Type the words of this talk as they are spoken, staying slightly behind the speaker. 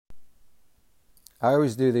I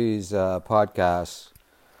always do these podcasts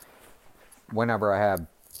whenever I have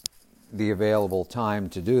the available time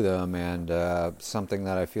to do them, and something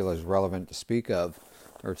that I feel is relevant to speak of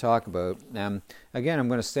or talk about. Again, I'm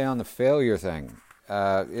going to stay on the failure thing.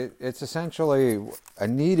 It's essentially a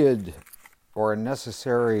needed or a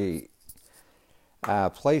necessary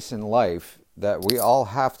place in life that we all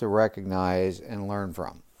have to recognize and learn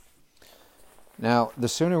from. Now, the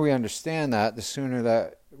sooner we understand that, the sooner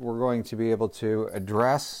that we're going to be able to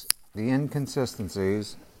address the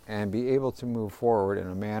inconsistencies and be able to move forward in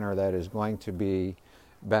a manner that is going to be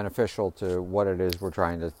beneficial to what it is we're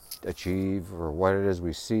trying to achieve or what it is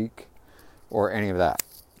we seek or any of that.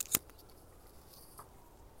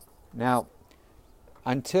 Now,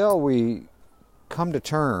 until we come to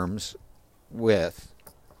terms with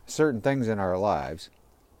certain things in our lives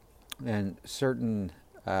and certain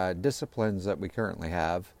disciplines that we currently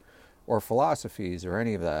have or philosophies or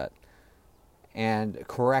any of that and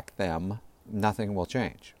correct them, nothing will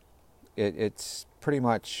change. It's pretty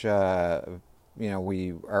much,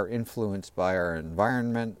 we are influenced by our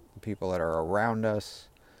environment, the people that are around us,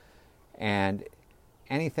 and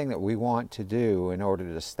anything that we want to do in order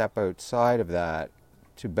to step outside of that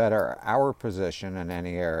to better our position in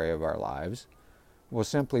any area of our lives will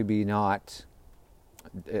simply be not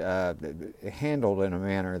handled in a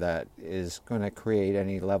manner that is going to create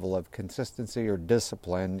any level of consistency or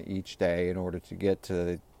discipline each day in order to get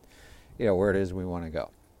to where it is we want to go.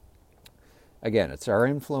 Again, it's our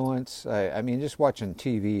influence. I mean, just watching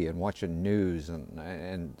TV and watching news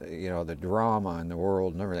and the drama in the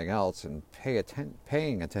world and everything else, and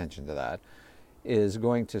paying attention to that is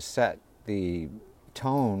going to set the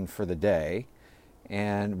tone for the day,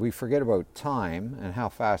 and we forget about time and how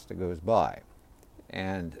fast it goes by,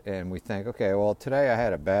 and we think, okay, well, today I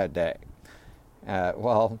had a bad day.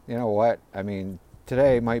 Well, you know what? I mean,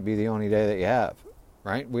 today might be the only day that you have,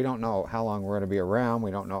 right? We don't know how long we're going to be around.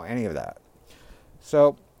 We don't know any of that.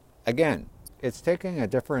 So, again, it's taking a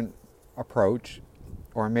different approach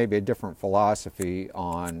or maybe a different philosophy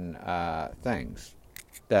on things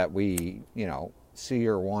that we, see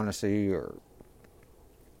or want to see or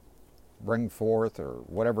bring forth or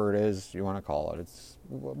whatever it is you want to call it. It's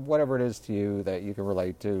whatever it is to you that you can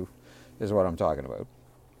relate to is what I'm talking about.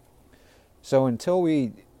 So until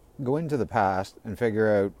we go into the past and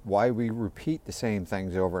figure out why we repeat the same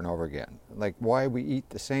things over and over again, like why we eat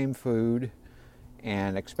the same food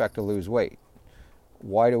and expect to lose weight.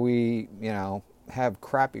 Why do we, have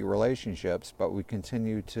crappy relationships, but we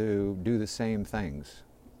continue to do the same things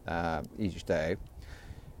each day?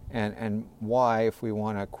 And why, if we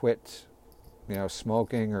want to quit,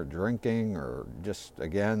 smoking or drinking or just,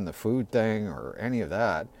 again, the food thing or any of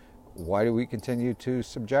that, why do we continue to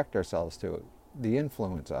subject ourselves to it, the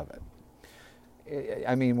influence of it?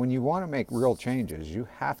 I mean, when you want to make real changes, you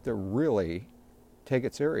have to really take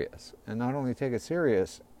it serious. And not only take it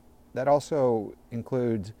serious, that also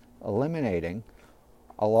includes eliminating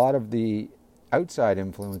a lot of the outside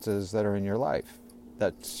influences that are in your life.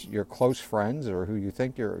 That's your close friends or who you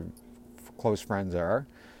think your close friends are.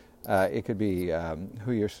 It could be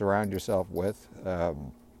who you surround yourself with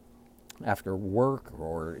after work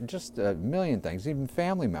or just a million things, even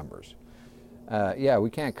family members. We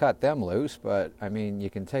can't cut them loose, but I mean,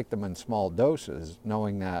 you can take them in small doses,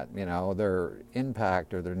 knowing that, their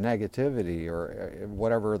impact or their negativity or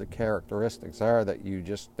whatever the characteristics are that you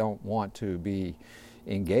just don't want to be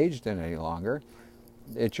engaged in any longer.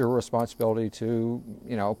 It's your responsibility to,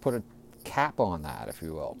 put a cap on that, if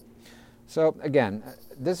you will. So again,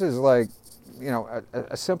 this is like,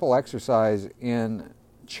 a simple exercise in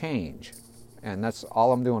change. And that's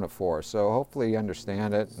all I'm doing it for. So hopefully you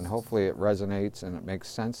understand it, and hopefully it resonates and it makes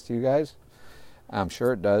sense to you guys. I'm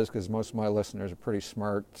sure it does, because most of my listeners are pretty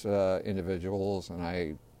smart individuals, and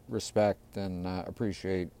I respect and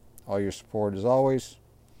appreciate all your support as always.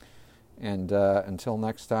 And until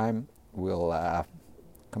next time, we'll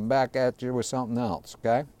come back at you with something else,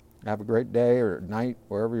 okay? Have a great day or night,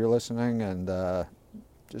 wherever you're listening, and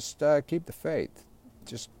just keep the faith.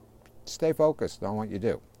 Just stay focused on what you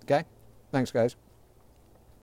do, okay? Thanks, guys.